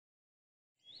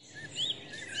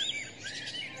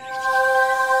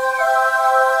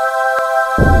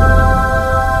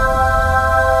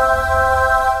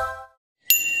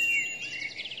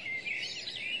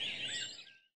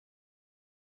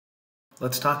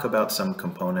Let's talk about some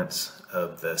components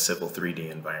of the Civil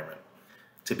 3D environment.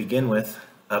 To begin with,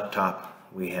 up top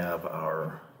we have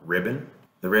our ribbon.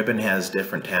 The ribbon has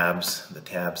different tabs. The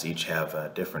tabs each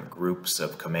have different groups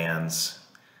of commands.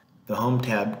 The Home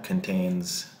tab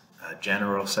contains a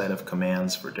general set of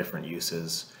commands for different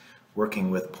uses,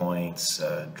 working with points,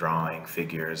 drawing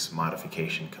figures,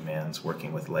 modification commands,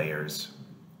 working with layers.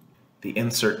 The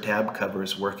Insert tab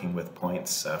covers working with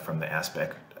points from the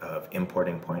aspect of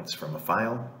importing points from a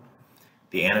file.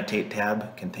 The Annotate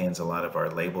tab contains a lot of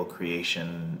our label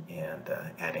creation and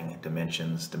adding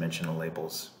dimensions, dimensional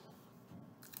labels.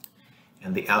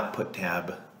 And the Output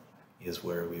tab is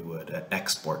where we would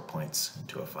export points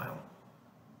into a file.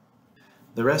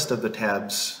 The rest of the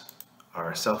tabs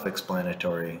are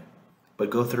self-explanatory,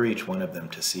 but go through each one of them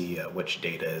to see which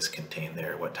data is contained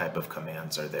there, what type of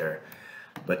commands are there.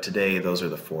 But today, those are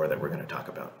the four that we're going to talk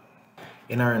about.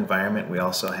 In our environment, we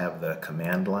also have the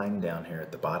command line down here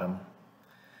at the bottom.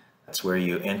 That's where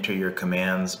you enter your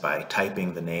commands by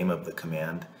typing the name of the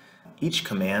command. Each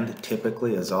command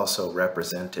typically is also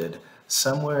represented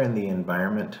somewhere in the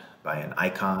environment by an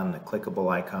icon, a clickable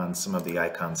icon. Some of the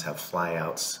icons have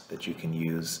flyouts that you can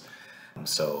use.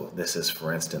 So this is,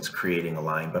 for instance, creating a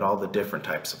line, but all the different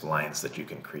types of lines that you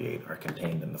can create are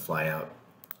contained in the flyout.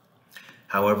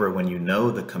 However, when you know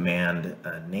the command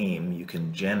name, you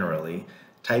can generally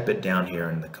type it down here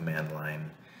in the command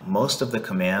line. Most of the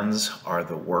commands are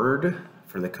the word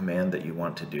for the command that you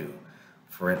want to do.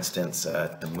 For instance,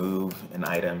 to move an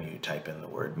item, you type in the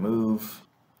word move.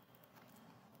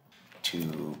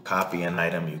 To copy an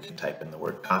item, you can type in the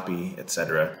word copy,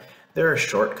 etc. There are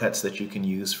shortcuts that you can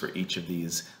use for each of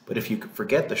these, but if you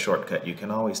forget the shortcut, you can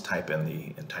always type in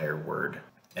the entire word,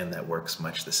 and that works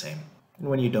much the same. And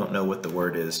when you don't know what the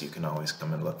word is, you can always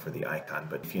come and look for the icon.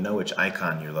 But if you know which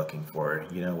icon you're looking for,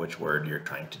 you know which word you're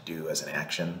trying to do as an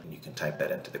action, you can type that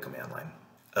into the command line.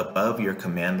 Above your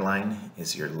command line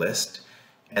is your list.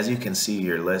 As you can see,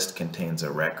 your list contains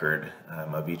a record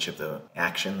of each of the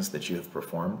actions that you have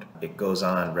performed. It goes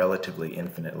on relatively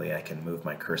infinitely. I can move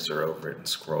my cursor over it and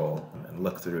scroll and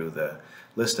look through the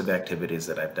list of activities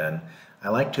that I've done. I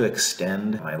like to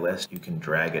extend my list. You can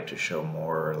drag it to show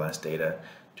more or less data,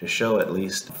 to show at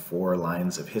least 4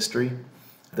 lines of history.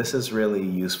 This is really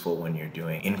useful when you're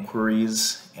doing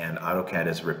inquiries and AutoCAD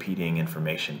is repeating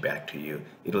information back to you.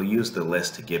 It'll use the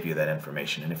list to give you that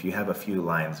information, and if you have a few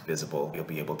lines visible, you'll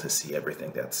be able to see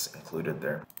everything that's included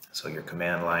there. So your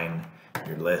command line,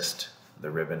 your list, the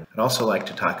ribbon. I'd also like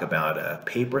to talk about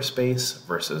Paperspace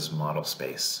versus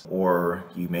Modelspace, or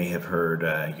you may have heard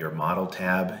your Model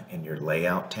tab and your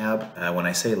Layout tab. When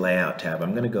I say Layout tab,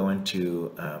 I'm going to go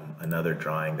into another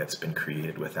drawing that's been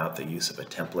created without the use of a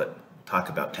template. Talk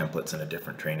about templates in a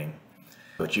different training.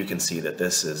 But you can see that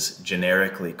this is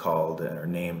generically called or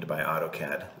named by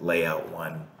AutoCAD Layout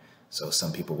 1. So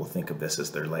some people will think of this as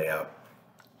their layout.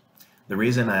 The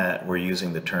reason that we're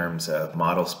using the terms of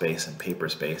Modelspace and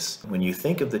Paperspace, when you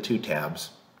think of the two tabs,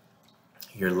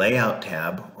 your Layout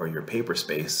tab or your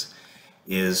Paperspace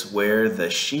is where the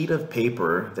sheet of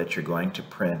paper that you're going to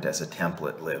print as a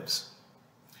template lives.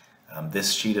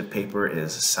 This sheet of paper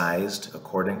is sized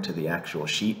according to the actual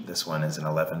sheet. This one is an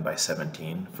 11 by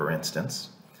 17, for instance.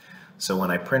 So when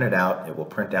I print it out, it will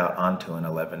print out onto an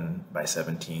 11 by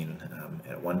 17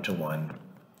 at 1:1.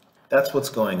 That's what's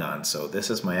going on. So this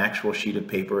is my actual sheet of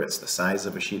paper. It's the size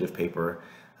of a sheet of paper,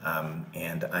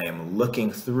 and I am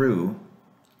looking through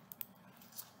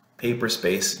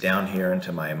Paperspace down here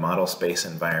into my Modelspace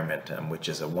environment, which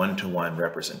is a 1:1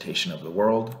 representation of the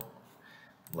world.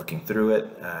 Looking through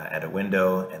it at a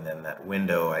window, and then that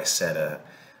window I set a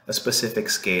specific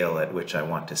scale at which I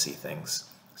want to see things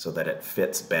so that it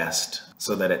fits best,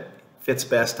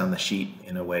 on the sheet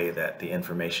in a way that the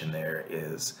information there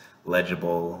is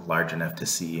legible, large enough to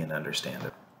see and understand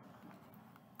it.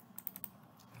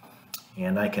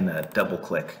 And I can double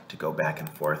click to go back and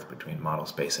forth between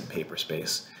Modelspace and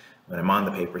Paperspace when I'm on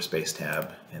the Paperspace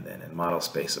tab, and then in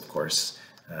Modelspace, of course,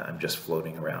 I'm just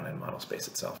floating around in Modelspace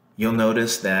itself. You'll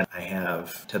notice that I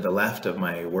have to the left of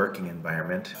my working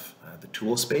environment the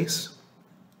Toolspace,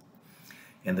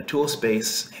 and the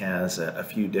Toolspace has a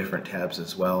few different tabs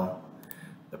as well.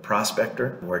 The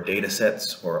Prospector, where data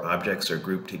sets or objects are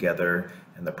grouped together,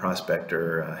 and the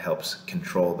Prospector helps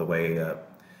control the way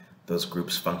those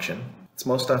groups function. It's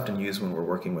most often used when we're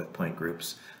working with point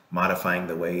groups, modifying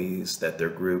the ways that they're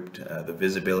grouped, the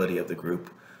visibility of the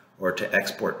group, or to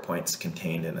export points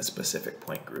contained in a specific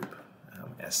point group.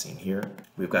 as seen here.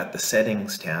 We've got the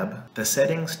Settings tab. The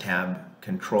Settings tab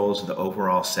controls the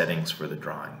overall settings for the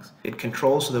drawings. It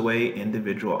controls the way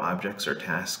individual objects or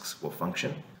tasks will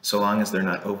function, so long as they're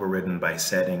not overridden by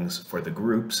settings for the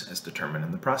groups as determined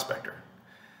in the prospector.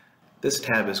 This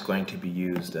tab is going to be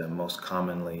used most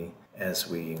commonly as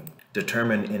we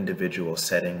determine individual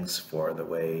settings for the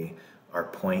way our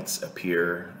points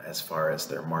appear, as far as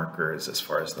their markers, as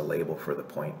far as the label for the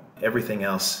point. Everything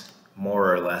else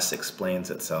more or less explains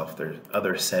itself. There's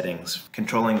other settings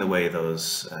controlling the way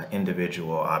those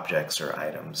individual objects or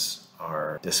items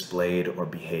are displayed or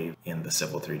behave in the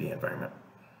Civil 3D environment.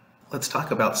 Let's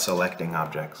talk about selecting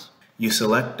objects. You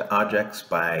select objects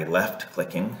by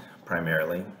left-clicking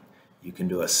primarily. You can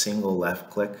do a single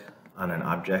left-click on an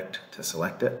object to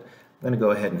select it. I'm going to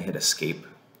go ahead and hit Escape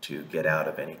to get out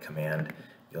of any command.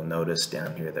 You'll notice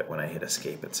down here that when I hit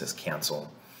Escape it says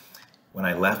Cancel. When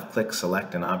I left-click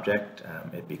select an object,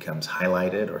 it becomes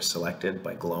highlighted or selected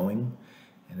by glowing,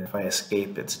 and if I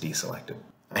escape, it's deselected.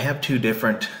 I have two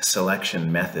different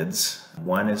selection methods.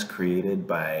 One is created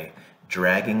by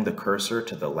dragging the cursor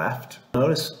to the left.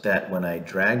 Notice that when I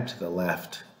drag to the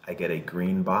left, I get a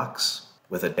green box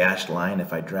with a dashed line.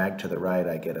 If I drag to the right,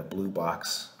 I get a blue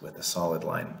box with a solid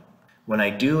line. When I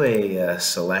do a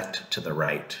select to the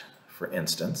right, for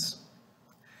instance,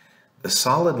 the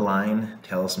solid line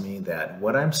tells me that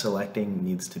what I'm selecting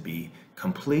needs to be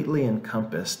completely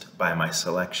encompassed by my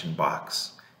selection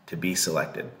box to be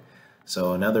selected.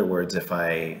 So in other words, if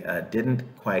I didn't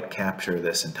quite capture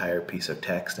this entire piece of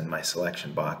text in my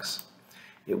selection box,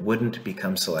 it wouldn't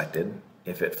become selected.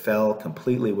 If it fell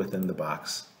completely within the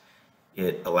box,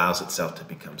 it allows itself to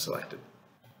become selected.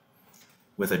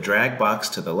 With a drag box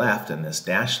to the left and this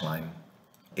dash line,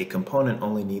 a component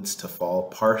only needs to fall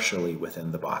partially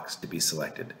within the box to be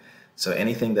selected. So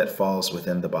anything that falls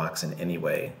within the box in any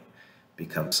way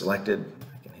becomes selected.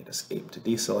 I can hit Escape to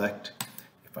deselect.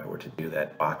 If I were to do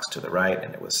that box to the right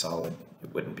and it was solid,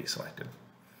 it wouldn't be selected.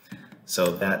 So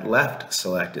that left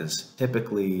select is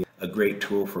typically a great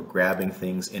tool for grabbing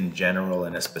things in general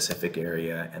in a specific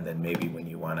area, and then maybe when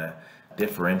you want to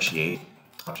differentiate,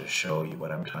 I'll just show you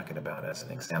what I'm talking about as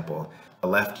an example. A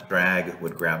left drag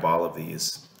would grab all of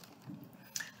these.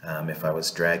 If I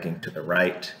was dragging to the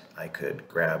right, I could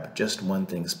grab just one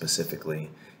thing specifically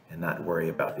and not worry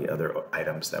about the other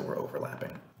items that were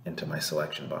overlapping into my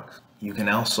selection box. You can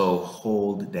also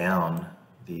hold down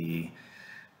the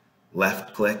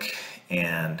left click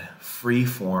and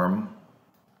freeform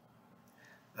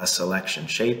a selection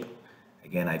shape.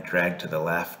 Again, I drag to the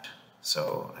left,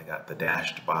 so I got the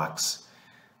dashed box.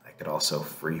 I could also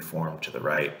freeform to the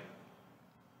right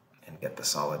and get the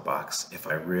solid box if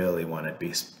I really want to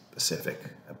be specific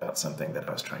about something that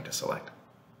I was trying to select.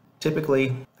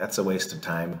 Typically, that's a waste of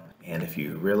time, and if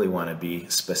you really want to be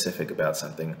specific about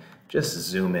something, just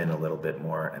zoom in a little bit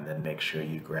more and then make sure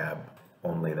you grab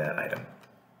only that item.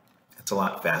 It's a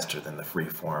lot faster than the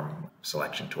freeform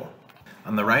selection tool.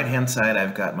 On the right-hand side,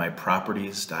 I've got my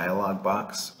Properties dialog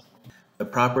box. The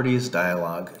Properties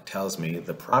dialog tells me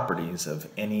the properties of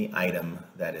any item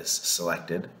that is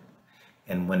selected,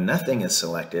 and when nothing is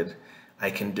selected, I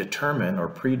can determine or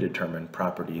predetermine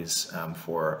properties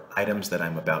for items that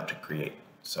I'm about to create.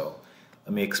 So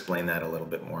let me explain that a little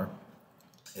bit more.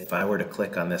 If I were to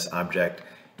click on this object,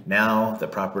 now the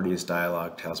Properties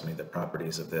dialog tells me the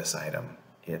properties of this item.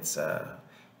 It's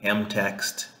M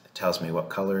text, it tells me what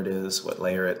color it is, what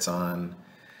layer it's on,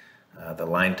 the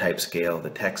line type scale,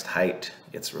 the text height,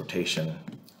 its rotation.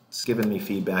 It's given me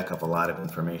feedback of a lot of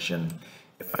information.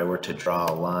 If I were to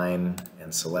draw a line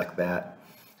and select that,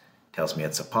 it tells me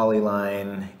it's a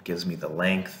polyline, it gives me the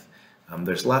length.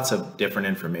 There's lots of different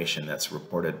information that's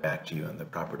reported back to you in the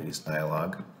Properties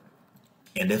dialog.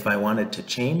 And if I wanted to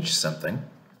change something,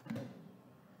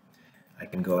 I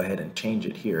can go ahead and change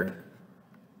it here.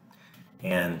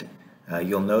 And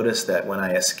you'll notice that when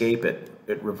I escape it,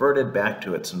 it reverted back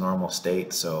to its normal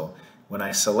state. So when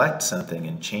I select something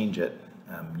and change it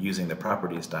using the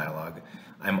Properties dialog,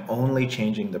 I'm only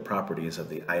changing the properties of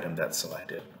the item that's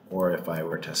selected. Or if I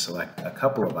were to select a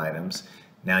couple of items,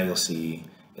 now you'll see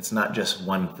it's not just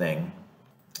one thing.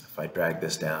 If I drag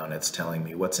this down, it's telling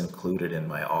me what's included in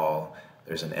my all.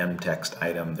 There's an M text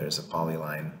item, there's a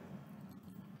polyline,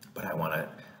 but I want to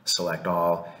select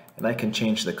all. And I can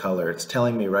change the color. It's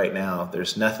telling me right now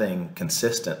there's nothing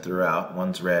consistent throughout.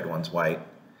 One's red, one's white.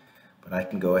 But I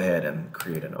can go ahead and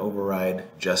create an override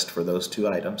just for those two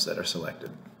items that are selected.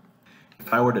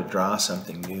 If I were to draw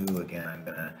something new, again, I'm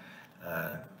going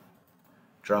to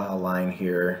draw a line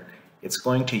here. It's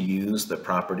going to use the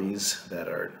properties that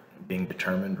are being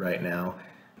determined right now.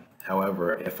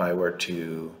 However, if I were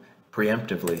to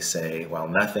preemptively say, well,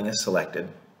 nothing is selected.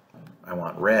 I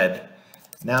want red.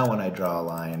 Now when I draw a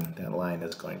line, that line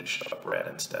is going to show up red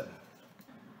instead.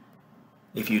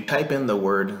 If you type in the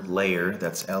word layer,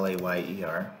 that's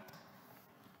L-A-Y-E-R,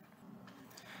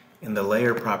 in the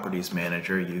Layer Properties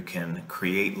Manager, you can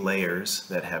create layers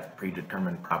that have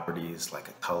predetermined properties like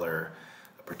a color,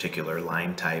 a particular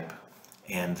line type,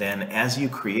 and then as you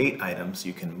create items,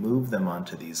 you can move them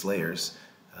onto these layers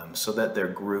so that they're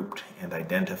grouped and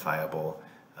identifiable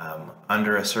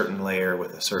under a certain layer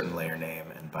with a certain layer name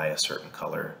and by a certain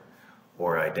color,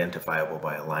 or identifiable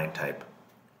by a line type,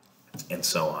 and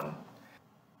so on.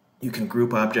 You can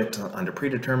group objects under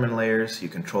predetermined layers. You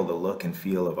control the look and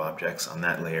feel of objects on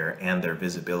that layer and their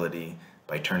visibility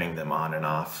by turning them on and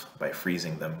off, by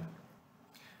freezing them.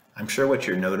 I'm sure what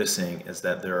you're noticing is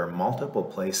that there are multiple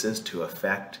places to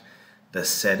affect the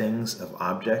settings of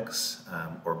objects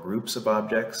or groups of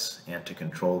objects and to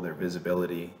control their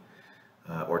visibility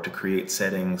or to create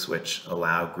settings which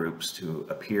allow groups to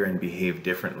appear and behave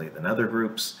differently than other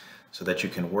groups so that you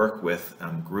can work with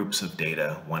groups of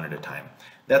data one at a time.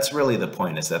 That's really the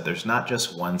point, is that there's not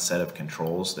just one set of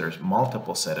controls, there's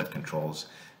multiple set of controls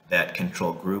that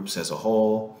control groups as a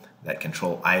whole, that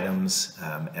control items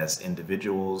as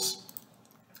individuals,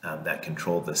 that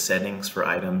control the settings for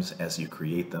items as you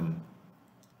create them.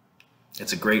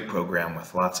 It's a great program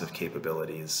with lots of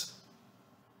capabilities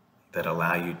that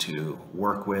allow you to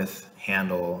work with,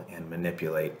 handle, and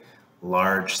manipulate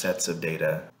large sets of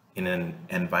data in an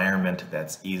environment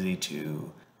that's easy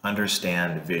to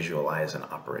understand, visualize, and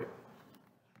operate.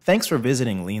 Thanks for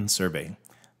visiting Lean Survey.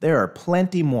 There are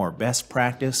plenty more best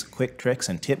practice, quick tricks,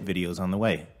 and tip videos on the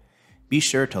way. Be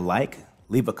sure to like,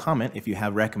 leave a comment if you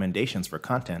have recommendations for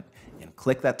content, and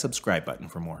click that subscribe button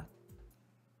for more.